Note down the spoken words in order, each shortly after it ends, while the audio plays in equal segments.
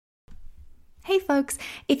Hey folks,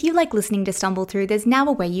 if you like listening to Stumble Through, there's now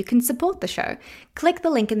a way you can support the show. Click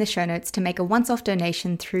the link in the show notes to make a once-off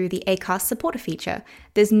donation through the Acast supporter feature.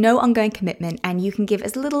 There's no ongoing commitment and you can give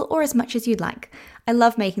as little or as much as you'd like. I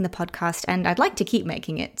love making the podcast and I'd like to keep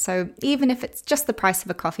making it, so even if it's just the price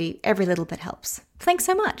of a coffee, every little bit helps. Thanks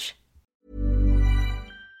so much.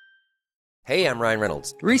 Hey, I'm Ryan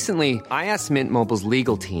Reynolds. Recently, I asked Mint Mobile's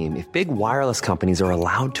legal team if big wireless companies are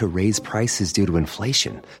allowed to raise prices due to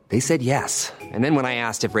inflation. They said yes. And then when I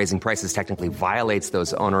asked if raising prices technically violates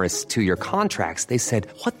those onerous two-year contracts, they said,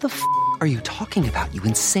 "What the f*** are you talking about, you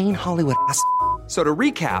insane Hollywood ass?" So to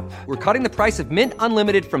recap, we're cutting the price of Mint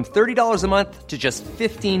Unlimited from $30 a month to just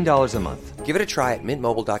 $15 a month. Give it a try at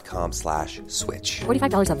mintmobile.com/switch.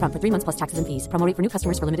 $45 up front for 3 months plus taxes and fees. Promo rate for new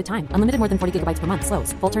customers for limited time. Unlimited more than 40 gigabytes per month.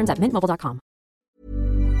 Slows full terms at mintmobile.com.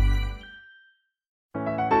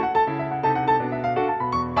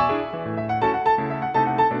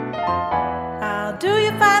 How do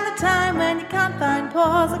you find the time when you can't find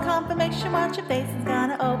pause? A confirmation what your face is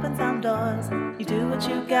gonna open some doors. You do what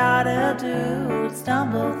you gotta do to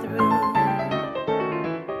stumble through.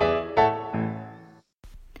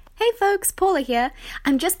 Hey folks, Paula here.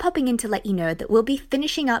 I'm just popping in to let you know that we'll be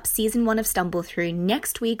finishing up Season 1 of Stumble Through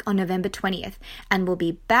next week on November 20th, and we'll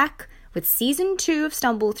be back with Season 2 of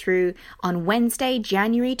Stumble Through on Wednesday,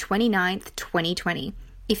 January 29th, 2020.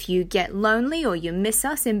 If you get lonely or you miss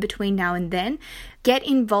us in between now and then, get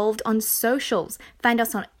involved on socials. Find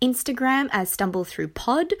us on Instagram as Stumble Through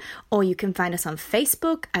Pod, or you can find us on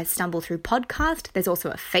Facebook as Stumble Through Podcast. There's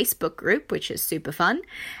also a Facebook group, which is super fun.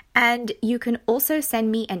 And you can also send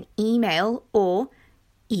me an email, or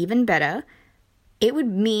even better, it would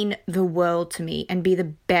mean the world to me and be the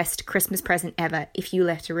best Christmas present ever if you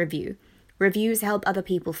left a review. Reviews help other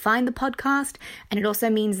people find the podcast, and it also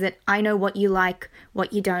means that I know what you like,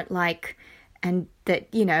 what you don't like, and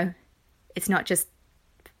that, you know, it's not just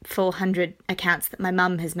 400 accounts that my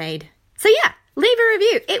mum has made. So yeah, leave a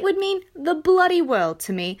review. It would mean the bloody world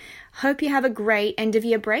to me. Hope you have a great end of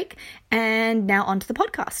year break, and now on to the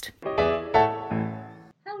podcast.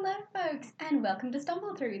 Hello folks, and welcome to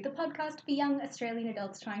Stumble Through, the podcast for young Australian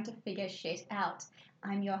adults trying to figure shit out.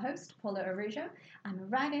 I'm your host, Paula Arujo. I'm a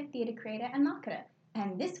writer, theatre creator, and marketer.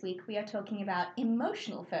 And this week we are talking about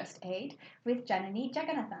emotional first aid with Janani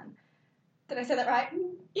Jagannathan. Did I say that right?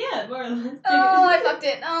 Yeah, more or less. Oh, I fucked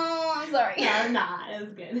it. Oh, I'm sorry. Nah, it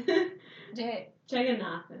was good.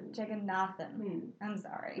 Jagannathan. Jagannathan. I'm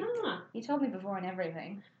sorry. No. You told me before and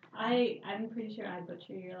everything. I'm pretty sure I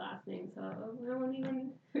butcher your last name, so I won't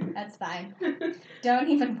even... That's fine. Don't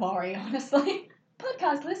even worry, honestly.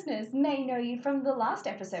 Podcast listeners may know you from the last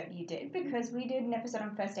episode you did, because we did an episode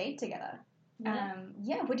on first aid together.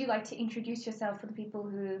 Yeah. Would you like to introduce yourself for the people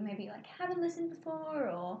who maybe haven't listened before,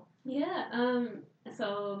 or? Yeah,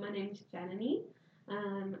 so my name is Janani.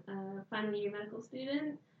 I'm a final year medical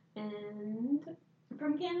student, and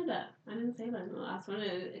from Canada. I didn't say that in the last one.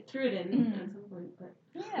 I threw it in at some point, but...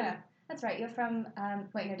 Yeah, that's right. You're from,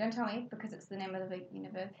 wait, no, don't tell me, because it's the name of the big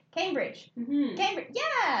university. Cambridge. Mm-hmm. Cambridge,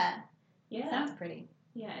 yeah! Yeah. Sounds pretty.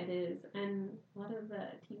 Yeah, it is. And a lot of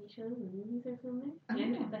TV shows and movies are from there. Oh.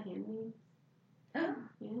 And The Handmaid. Oh,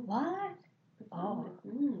 Yeah. what? Oh.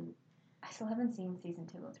 Mm. I still haven't seen season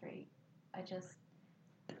 2 or 3. I just...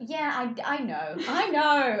 Yeah, I know.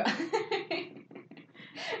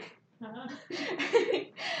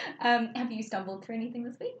 Have you stumbled through anything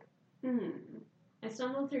this week? I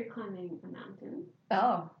stumbled through climbing a mountain.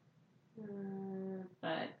 Oh.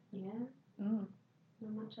 But, yeah, not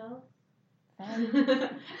much else. I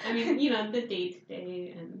mean, the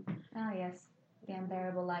day-to-day and... Oh, yes. The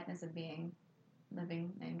unbearable lightness of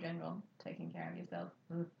living in general, taking care of yourself.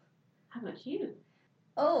 How about you?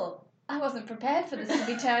 Oh, I wasn't prepared for this to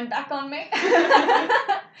be turned back on me.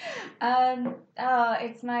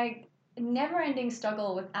 It's my never-ending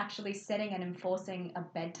struggle with actually setting and enforcing a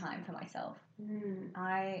bedtime for myself.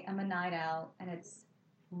 I am a night owl, and it's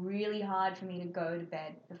really hard for me to go to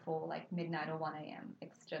bed before midnight or 1 a.m.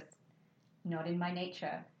 It's just not in my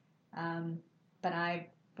nature. But I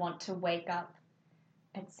want to wake up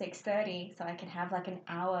at 6:30 so I can have an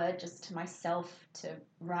hour just to myself to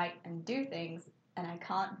write and do things, and I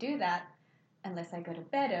can't do that unless I go to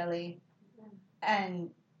bed early,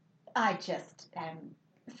 and I just am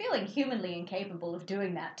feeling humanly incapable of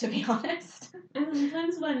doing that, to be honest. And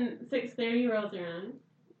sometimes when 6:30 rolls around,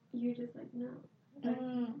 you're just no.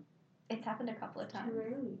 It's happened a couple of times. Too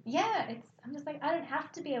early. Yeah, I'm just I don't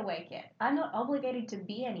have to be awake yet. I'm not obligated to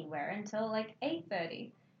be anywhere until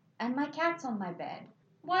 8:30, and my cat's on my bed.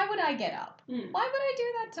 Why would I get up? Why would I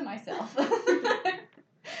do that to myself?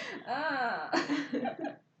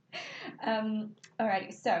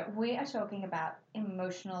 Alrighty, so we are talking about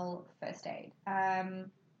emotional first aid.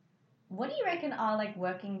 What do you reckon our like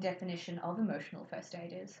working definition of emotional first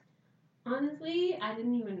aid is? Honestly, I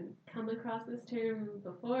didn't even come across this term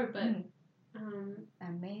before, but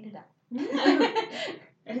I made it up.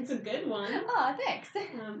 it's a good one. Oh, thanks.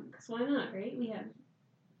 Because why not, right? We have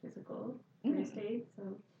physical first aid, so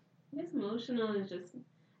I guess emotional is just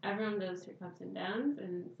everyone goes through ups and downs,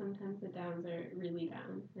 and sometimes the downs are really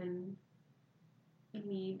down, and you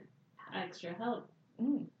need extra help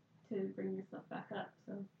to bring yourself back up.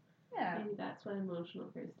 So Yeah. maybe that's what emotional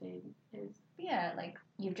first aid is. Yeah, like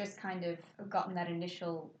you've just kind of gotten that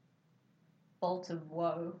initial bolt of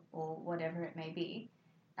woe or whatever it may be,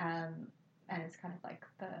 and it's kind of like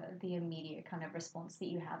the immediate kind of response that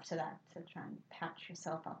you have to that to try and patch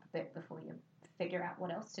yourself up a bit before you figure out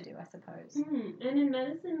what else to do, I suppose. Mm-hmm. And in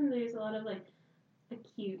medicine, there's a lot of like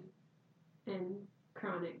acute and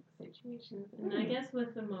chronic situations, and I guess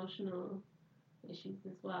with emotional issues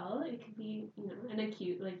as well, it could be an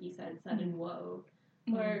acute, like you said, sudden woe,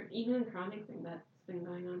 or even a chronic thing that's been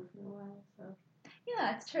going on for a while. So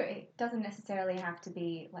yeah, it's true. It doesn't necessarily have to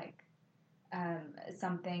be like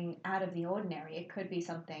something out of the ordinary. It could be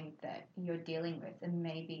something that you're dealing with, and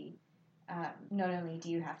maybe not only do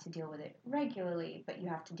you have to deal with it regularly, but you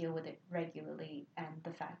have to deal with it regularly, and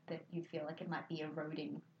the fact that you feel like it might be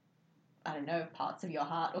eroding, I don't know, parts of your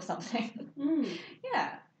heart or something.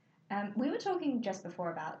 Yeah. We were talking just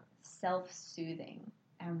before about self-soothing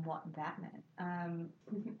and what that meant.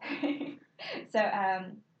 So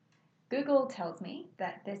Google tells me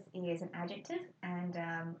that this is an adjective and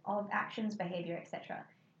of actions, behavior, etc.,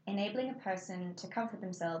 enabling a person to comfort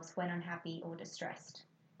themselves when unhappy or distressed.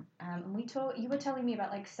 You were telling me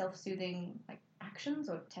about like self-soothing like actions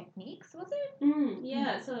or techniques, was it?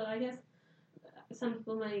 Yeah. So I guess some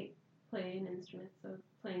people might play an instrument, so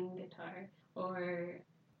playing guitar or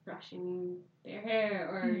brushing their hair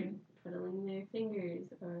or twiddling their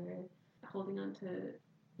fingers or holding on to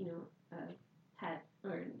a pet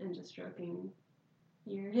and just stroking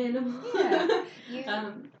your animal.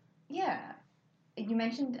 Yeah. You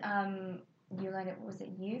mentioned you learned it, was it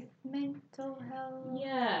youth mental health?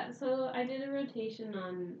 Yeah, so I did a rotation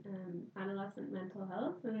on adolescent mental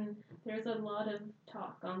health, and there's a lot of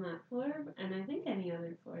talk on that floor, and I think any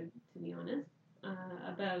other floor, to be honest,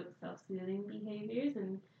 about self-soothing behaviors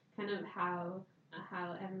and kind of how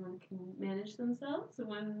everyone can manage themselves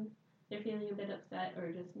when they're feeling a bit upset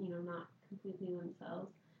or just not completely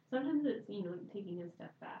themselves. Sometimes it's taking a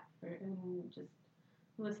step back and just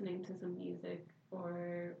listening to some music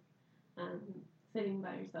or sitting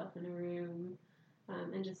by yourself in a room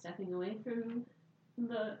and just stepping away from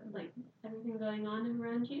the everything going on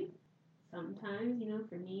around you. Sometimes,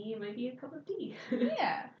 for me, it might be a cup of tea.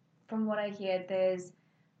 Yeah. From what I hear,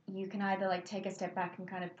 you can either like take a step back and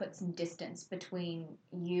kind of put some distance between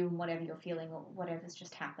you and whatever you're feeling or whatever's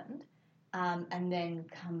just happened, and then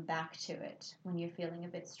come back to it when you're feeling a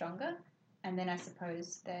bit stronger. And then I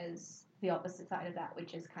suppose there's the opposite side of that,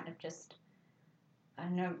 which is kind of just, I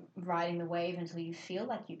don't know, riding the wave until you feel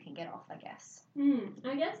like you can get off, I guess.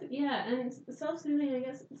 I guess, yeah. And self-soothing, I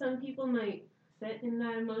guess some people might sit in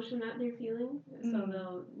that emotion that they're feeling.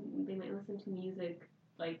 So they might listen to music,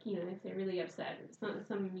 like, if they're really upset,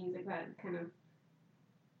 some music that kind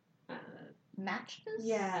of matches?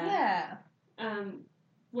 Yeah.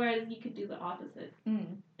 Whereas you could do the opposite.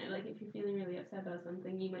 Like, if you're feeling really upset about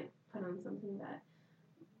something, you might put on something that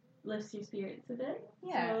lifts your spirits a bit.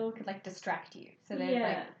 Yeah, so, could like distract you. So there's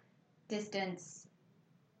like distance,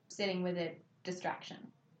 sitting with it, distraction.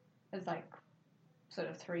 There's like sort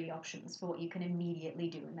of three options for what you can immediately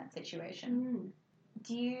do in that situation.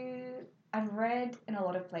 I've read in a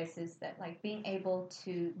lot of places that like being able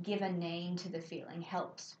to give a name to the feeling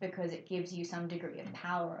helps because it gives you some degree of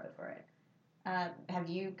power over it. Have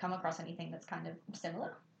you come across anything that's kind of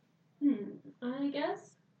similar?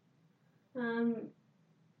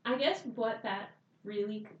 I guess what that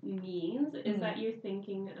really means is that you're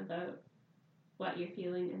thinking about what you're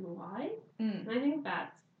feeling and why. And I think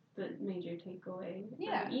that's the major takeaway.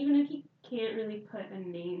 Yeah. Even if you can't really put a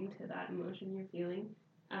name to that emotion you're feeling,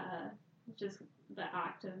 just the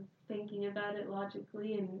act of thinking about it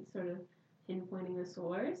logically and sort of pinpointing a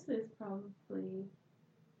source is probably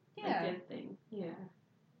a good thing. Yeah.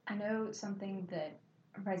 I know something that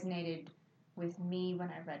resonated with me when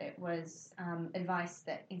I read it was advice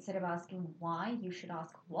that instead of asking why, you should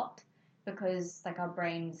ask what, because like our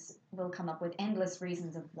brains will come up with endless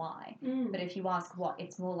reasons of why. But if you ask what,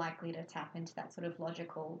 it's more likely to tap into that sort of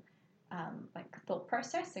logical like thought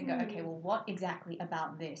process and go, okay, well, what exactly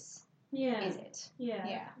about this is it?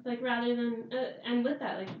 Yeah. Like rather than, and with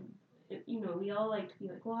that, like we all like to be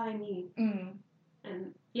like, why me? Mm.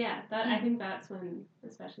 And yeah, that I think that's when,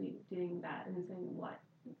 especially doing that and saying what.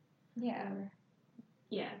 Yeah.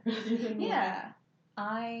 Yeah. Rather than Yeah.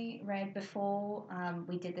 I read before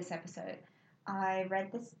we did this episode, I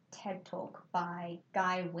read this TED Talk by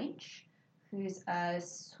Guy Winch, who's a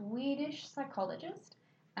Swedish psychologist,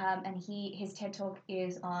 and his TED Talk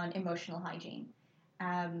is on emotional hygiene.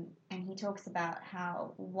 And he talks about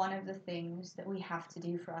how one of the things that we have to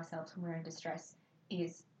do for ourselves when we're in distress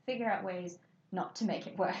is figure out ways not to make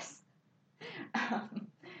it worse.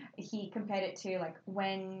 He compared it to like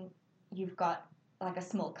when you've got like a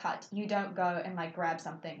small cut, you don't go and like grab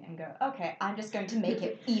something and go, okay, I'm just going to make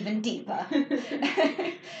it even deeper.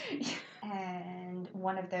 And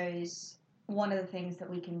one of the things that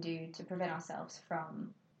we can do to prevent ourselves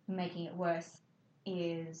from making it worse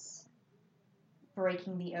is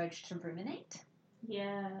breaking the urge to ruminate.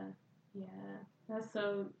 Yeah, that's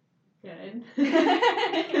so good.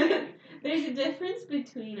 There's a difference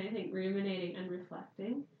between, I think, ruminating and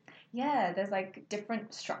reflecting. Yeah, there's like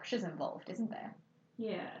different structures involved, isn't there?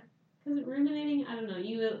 Yeah, because ruminating, I don't know,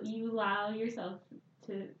 you allow yourself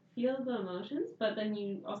to feel the emotions, but then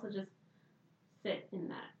you also just sit in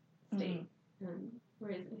that state.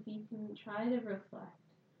 Whereas if you can try to reflect,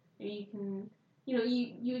 or you can,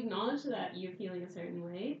 you acknowledge that you're feeling a certain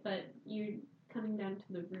way, but you're coming down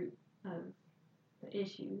to the root of the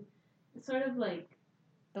issue. It's sort of like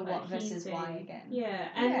the what versus why again. Yeah,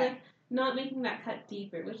 and like not making that cut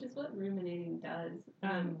deeper, which is what ruminating does.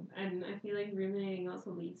 And I feel like ruminating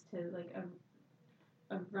also leads to like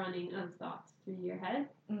a running of thoughts through your head,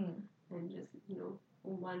 and just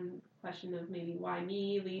one question of maybe why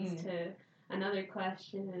me leads to another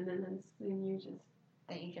question, and then soon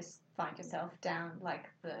you just find yourself down like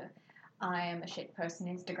the I am a shit person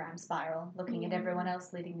Instagram spiral, looking at everyone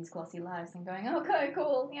else leading these glossy lives and going, okay,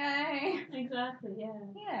 cool, yay. Exactly, yeah.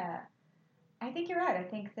 Yeah. I think you're right. I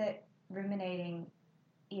think that ruminating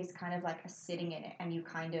is kind of like a sitting in it, and you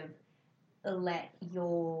kind of let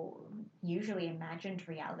your usually imagined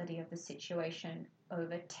reality of the situation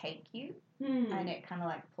overtake you, and it kind of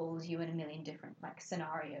like pulls you in a million different like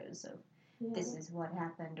scenarios of this is what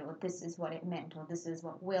happened, or this is what it meant, or this is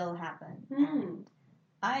what will happen. And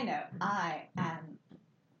I know I am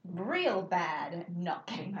real bad at not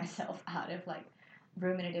getting myself out of like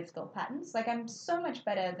ruminative thought patterns. Like I'm so much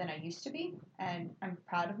better than I used to be, and I'm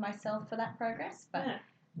proud of myself for that progress, but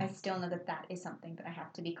I still know that is something that I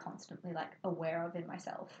have to be constantly like aware of in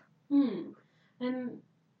myself. And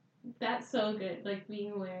that's so good, like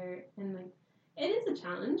being aware, and like it is a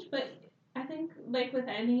challenge, but I think like with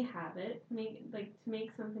any habit, to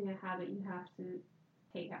make something a habit, you have to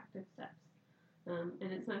take active steps. And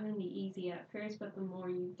it's not going to be easy at first, but the more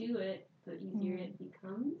you do it, the easier it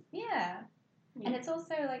becomes. Yeah. And it's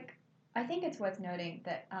also like, I think it's worth noting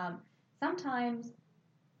that sometimes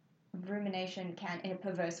rumination can, in a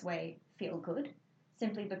perverse way, feel good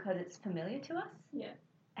simply because it's familiar to us. Yeah.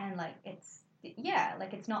 And like it's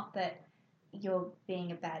not that you're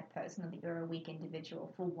being a bad person or that you're a weak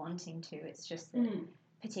individual for wanting to. It's just that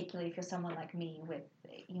particularly if you're someone like me with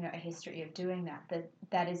a history of doing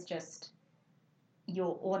that is just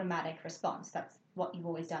your automatic response. That's what you've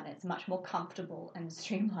always done. It's much more comfortable and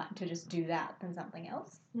streamlined to just do that than something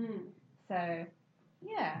else. So,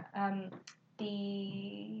 yeah.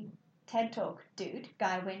 The TED Talk dude,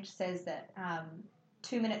 Guy Winch, says that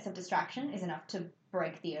 2 minutes of distraction is enough to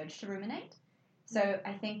break the urge to ruminate. So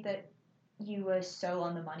I think that you were so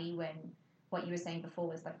on the money when what you were saying before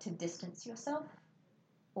was like to distance yourself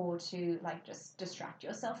or to like just distract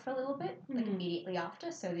yourself for a little bit, like immediately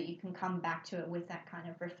after, so that you can come back to it with that kind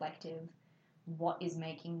of reflective, what is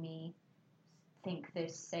making me think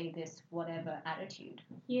this, say this, whatever attitude.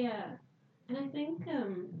 Yeah. And I think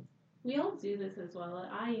we all do this as well.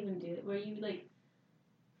 I even do it, where you like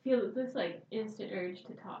feel this like instant urge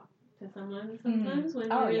to talk to someone sometimes when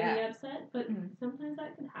you're really upset, but sometimes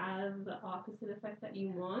that could have the opposite effect that you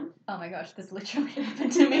want. Oh my gosh, this literally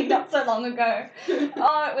happened to me not so long ago.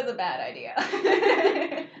 Oh, it was a bad idea.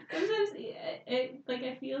 Sometimes it like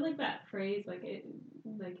I feel like that phrase like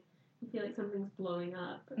you feel like something's blowing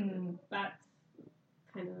up. That's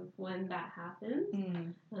kind of when that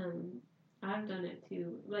happens. I've done it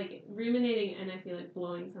too, like ruminating, and I feel like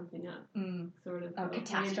blowing something up, sort of. Oh,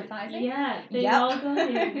 catastrophizing? Yeah, they all go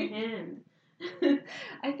hand in hand.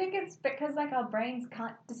 I think it's because like our brains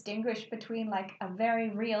can't distinguish between like a very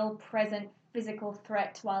real, present, physical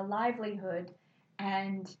threat to our livelihood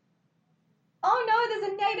and, oh no,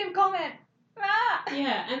 there's a negative comment! Ah!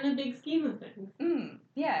 Yeah, and the big scheme of things.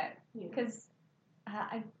 Yeah, because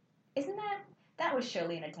isn't that was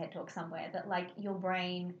surely in a TED Talk somewhere, that like your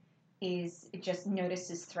brain is it just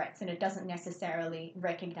notices threats and it doesn't necessarily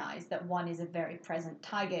recognize that one is a very present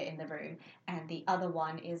tiger in the room and the other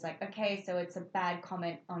one is like, okay, so it's a bad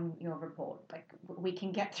comment on your report. Like, we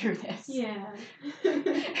can get through this. Yeah.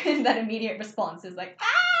 And that immediate response is like,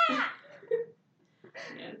 ah!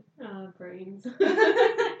 Yeah. Oh, brains.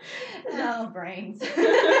 Oh, brains.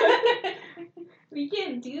 We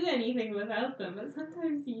can't do anything without them, but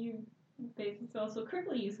sometimes they just also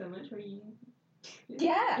cripple you so much where you...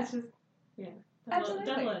 Yeah. It's just, Absolutely.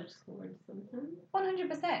 double-edged sword sometimes.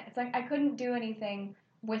 100%. It's like I couldn't do anything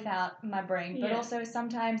without my brain, but Yeah. also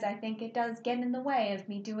sometimes I think it does get in the way of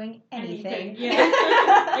me doing anything.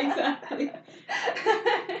 Yeah, exactly.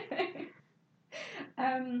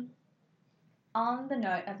 On the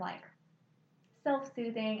note of like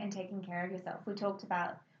self-soothing and taking care of yourself, we talked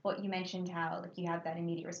about what you mentioned, how like you have that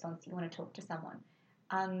immediate response, you want to talk to someone.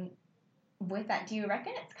 With that, do you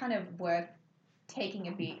reckon it's kind of worth taking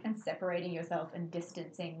a beat and separating yourself and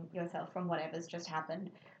distancing yourself from whatever's just happened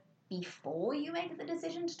before you make the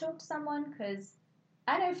decision to talk to someone? Because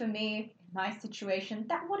I know for me, in my situation,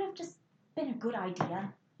 that would have just been a good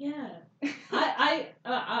idea. Yeah. I'm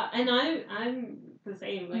the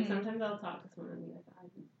same. Like, sometimes I'll talk to someone and be like, I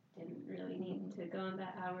didn't really need to go on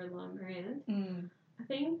that hour-long rant. I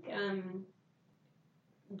think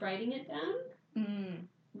writing it down,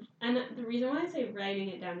 and the reason why I say writing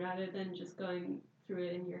it down rather than just going through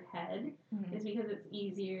it in your head is because it's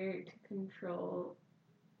easier to control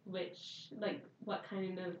what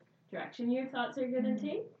kind of direction your thoughts are going to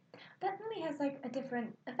take. That really has like a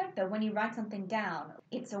different effect though. When you write something down,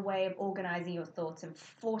 it's a way of organizing your thoughts and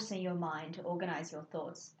forcing your mind to organize your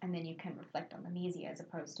thoughts, and then you can reflect on them easier as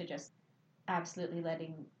opposed to just absolutely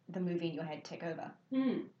letting the movie in your head take over.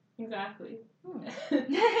 Exactly.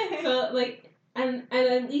 So like, and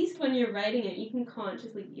at least when you're writing it, you can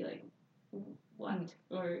consciously be like, what?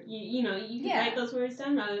 Or you can write those words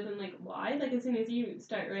down rather than like why. Like as soon as you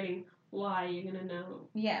start writing why, you're gonna know.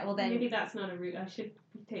 Yeah, well then maybe that's not a route I should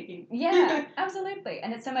be taking. Yeah, absolutely.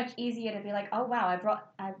 And it's so much easier to be like, oh wow,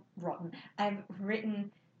 I've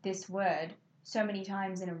written this word so many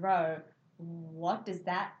times in a row. What does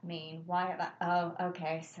that mean? Why have I? Oh,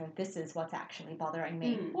 okay, so this is what's actually bothering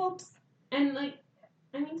me. Whoops. And like,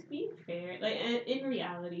 I mean, to be fair, like in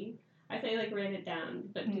reality, I say like write it down,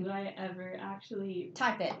 but do I ever actually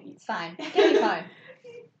type it? It's fine. Get your phone.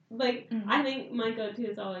 Like, I think my go-to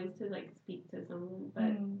is always to like speak to someone,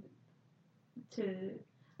 but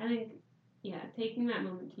I think taking that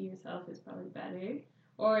moment to yourself is probably better,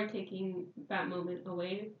 or taking that moment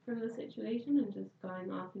away from the situation and just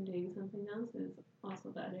going off and doing something else is also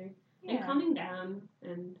better. Yeah. And calming down,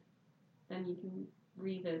 and then you can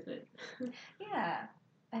revisit. Yeah,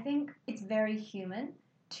 I think it's very human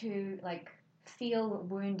to like feel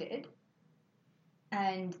wounded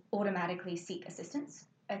and automatically seek assistance.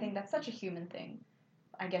 I think that's such a human thing.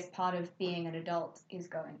 I guess part of being an adult is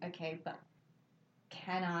going, okay, but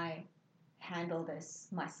can I handle this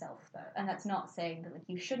myself though? And that's not saying that like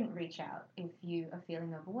you shouldn't reach out if you are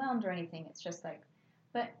feeling overwhelmed or anything. It's just like,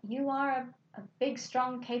 but you are a big,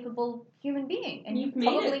 strong, capable human being, and you've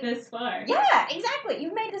made it this far. Yeah, exactly.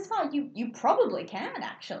 You've made it this far. You probably can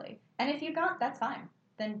actually, and if you can't, that's fine.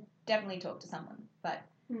 Then definitely talk to someone. But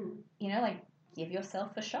like give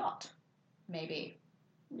yourself a shot, maybe.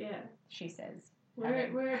 Yeah, she says. We're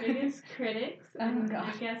our biggest critics. Oh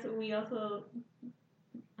God. I guess we also.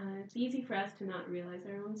 It's easy for us to not realize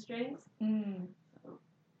our own strengths. So.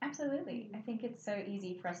 Absolutely. I think it's so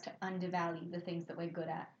easy for us to undervalue the things that we're good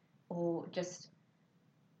at, or just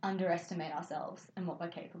underestimate ourselves and what we're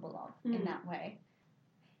capable of in that way.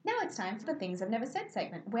 Now it's time for the Things I've Never Said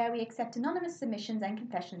segment, where we accept anonymous submissions and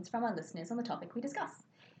confessions from our listeners on the topic we discuss.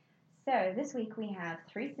 So this week we have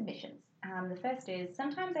 3 submissions. The first is,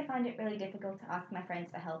 sometimes I find it really difficult to ask my friends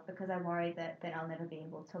for help because I worry that then I'll never be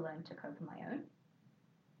able to learn to cope on my own.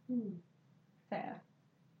 Fair.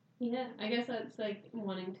 Yeah, I guess that's like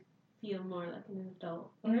wanting to feel more like an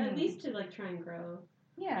adult, or at least to like try and grow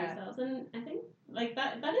yourselves. And I think like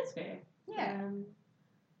that is fair. Yeah.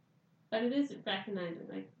 But it is recognizing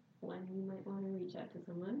like when you might want to reach out to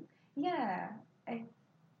someone. Yeah, I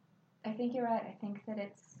think you're right. I think that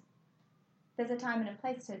there's a time and a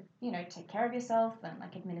place to take care of yourself and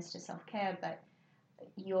like administer self-care, but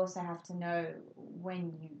you also have to know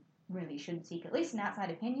when you really should seek at least an outside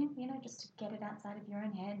opinion, just to get it outside of your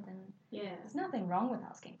own head. And there's nothing wrong with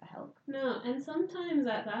asking for help. No, and sometimes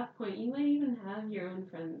at that point you might even have your own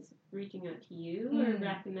friends reaching out to you or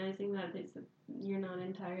recognizing that you're not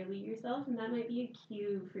entirely yourself, and that might be a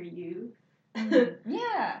cue for you to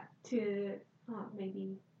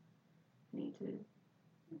maybe need to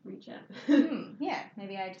reach out. Yeah,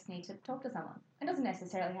 maybe I just need to talk to someone. It doesn't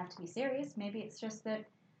necessarily have to be serious. Maybe it's just that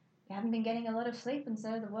you haven't been getting a lot of sleep and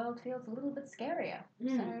so the world feels a little bit scarier.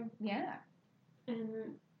 So, yeah.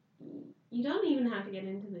 And you don't even have to get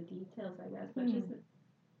into the details, I guess, but just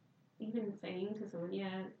even saying to someone,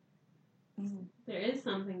 there is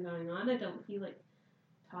something going on. I don't feel like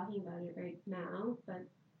talking about it right now, but,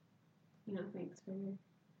 thanks for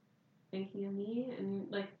thinking of me, and,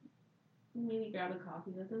 like, maybe grab a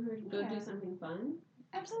coffee with them or go do something fun.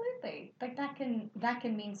 Absolutely. Like, that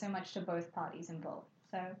can mean so much to both parties involved.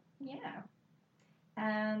 So, yeah.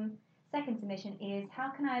 Second submission is, how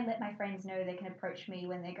can I let my friends know they can approach me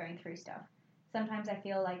when they're going through stuff? Sometimes I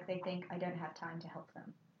feel like they think I don't have time to help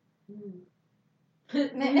them.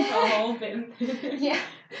 We've all been there. Yeah.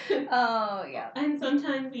 Oh, yeah. And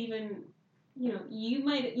sometimes even, you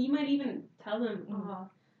might even tell them,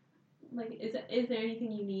 like, is there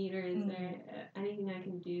anything you need, or is there anything I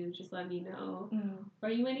can do? Just let me know. Or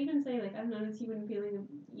you might even say, like, I've noticed you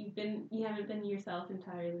haven't been yourself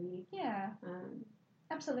entirely. Yeah.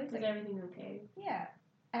 Absolutely. Is everything okay? Yeah.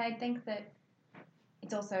 And I think that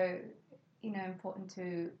it's also, important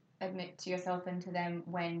to admit to yourself and to them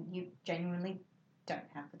when you genuinely don't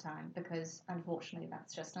have the time, because unfortunately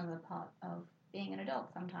that's just another part of being an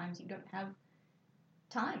adult. Sometimes you don't have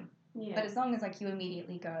time. Yeah. But as long as, like, you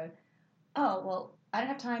immediately go, oh, well, I don't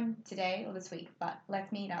have time today or this week, but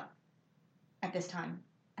let's meet up at this time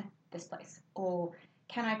at this place. Or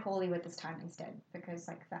can I call you at this time instead? Because,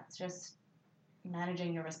 like, that's just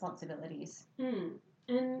managing your responsibilities.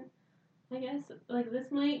 And I guess, like, this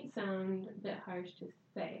might sound a bit harsh to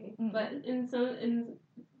say, but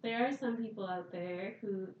there are some people out there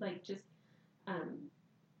who, like, just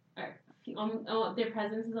their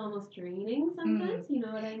presence is almost draining sometimes. You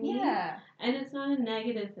know what I mean? Yeah. And it's not a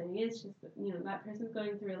negative thing. It's just that person's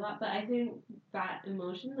going through a lot. But I think that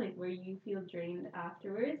emotion, like, where you feel drained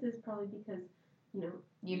afterwards, is probably because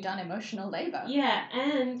you've done emotional labor. Yeah,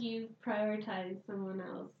 and you've prioritized someone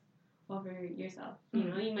else over yourself.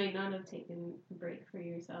 You might not have taken a break for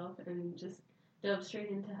yourself and just dove straight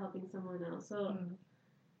into helping someone else. So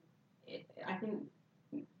I think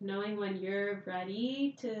knowing when you're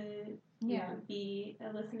ready to be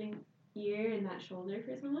a listening ear and that shoulder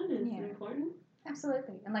for someone is important.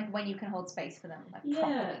 Absolutely. And, like, when you can hold space for them, like,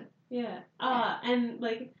 properly. Yeah. And,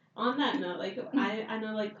 like, on that note, like, I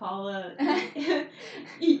know, like, Paula,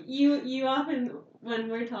 you often, when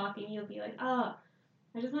we're talking, you'll be like,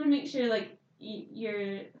 I just want to make sure, like,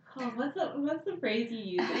 you're, what's the phrase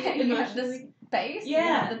you use? You have the space, you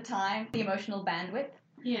have the time, the emotional bandwidth.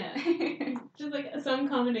 Yeah. Just, like, some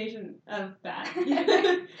combination of that.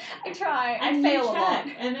 I try. I and fail a lot.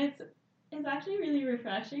 And it's actually really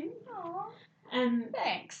refreshing. Aww. And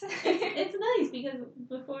thanks. it's nice because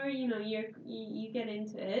before you get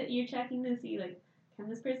into it, you're checking to see, like, can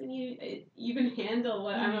this person even handle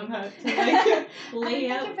what I'm about to, like, lay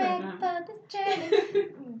out for them. For this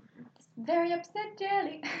jelly. Very upset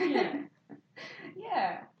jelly. Yeah.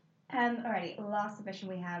 Yeah. Alrighty, last submission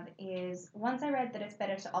we have is, once I read that it's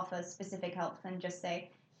better to offer specific help than just say,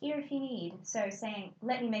 here if you need. So saying,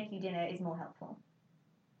 let me make you dinner is more helpful.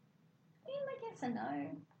 Yes and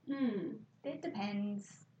no. It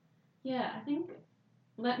depends. Yeah, I think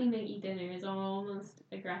let me make you dinner is almost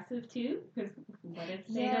aggressive too, because what if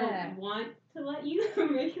they don't want to let you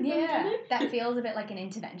make them dinner? That feels a bit like an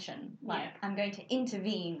intervention. Like, I'm going to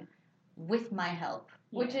intervene with my help,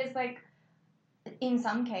 which is, like, in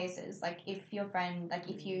some cases, like, if your friend, like,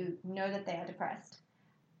 if you know that they are depressed,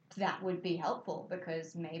 that would be helpful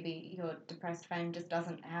because maybe your depressed friend just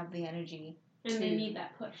doesn't have the energy. And they need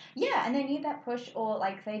that push. Yeah, and they need that push, or,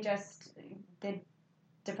 like, the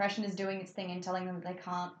depression is doing its thing and telling them that they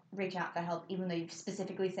can't reach out for help, even though you've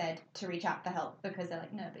specifically said to reach out for help, because they're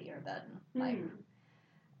like, no, but you're a burden. Like,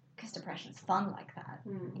 because depression's fun like that,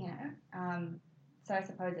 So I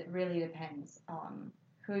suppose it really depends on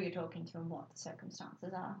who you're talking to and what the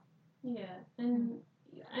circumstances are. Yeah, and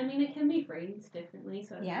I mean, it can be phrased differently,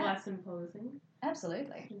 so it's less imposing.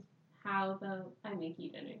 Absolutely. Just, how about I make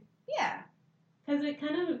you dinner? Yeah. Because it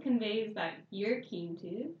kind of conveys that you're keen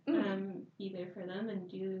to be there for them and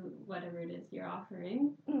do whatever it is you're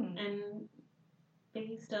offering. And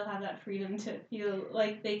they still have that freedom to feel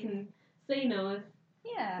like they can say no if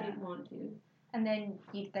they want to. And then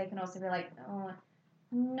they can also be like, oh,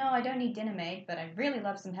 no, I don't need dinner made, but I'd really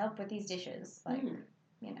love some help with these dishes. Like,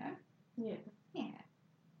 Yeah. Yeah.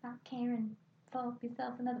 About caring for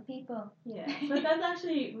yourself and other people. Yeah. But that's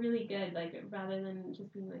actually really good, like, rather than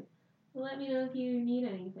just being like, well, let me know if you need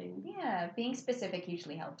anything. Yeah, being specific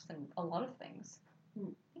usually helps in a lot of things.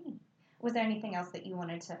 Was there anything else that you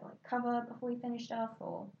wanted to like cover before we finished off,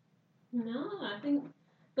 or? No, I think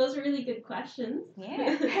those are really good questions.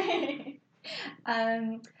 Yeah.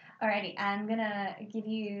 Alrighty, I'm gonna give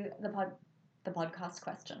you the podcast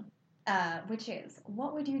question, which is,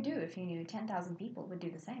 what would you do if you knew 10,000 people would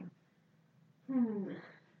do the same?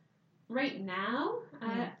 Right now,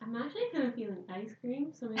 I'm actually kind of feeling ice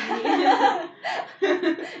cream, so maybe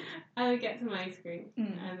I would get some ice cream,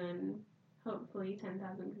 and then hopefully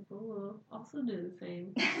 10,000 people will also do the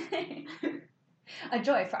same. A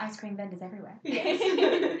joy for ice cream vendors everywhere.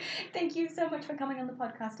 Yes. Thank you so much for coming on the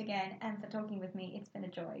podcast again and for talking with me. It's been a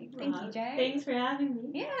joy. Thank you, Jay. Thanks for having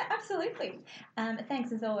me. Yeah, absolutely.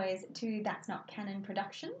 Thanks as always to That's Not Canon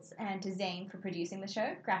Productions and to Zane for producing the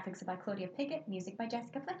show. Graphics are by Claudia Piggott, music by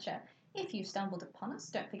Jessica Fletcher. If you stumbled upon us,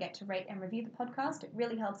 don't forget to rate and review the podcast. It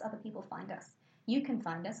really helps other people find us. You can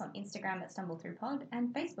find us on Instagram at StumbleThroughPod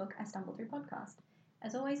and Facebook at StumbleThroughPodcast.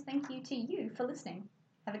 As always, thank you to you for listening.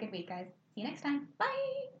 Have a good week, guys. See you next time. Bye!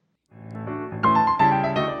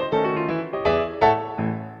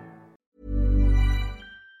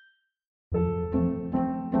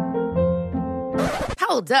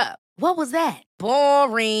 Hold up. What was that?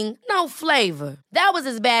 Boring. No flavor. That was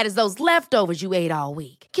as bad as those leftovers you ate all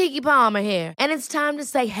week. Keke Palmer here. And it's time to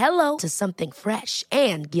say hello to something fresh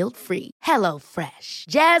and guilt-free. HelloFresh.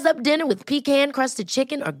 Jazz up dinner with pecan-crusted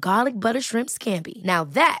chicken or garlic butter shrimp scampi. Now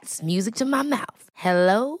that's music to my mouth.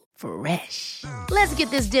 HelloFresh. Let's get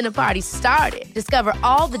this dinner party started. Discover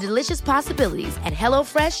all the delicious possibilities at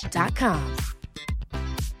HelloFresh.com.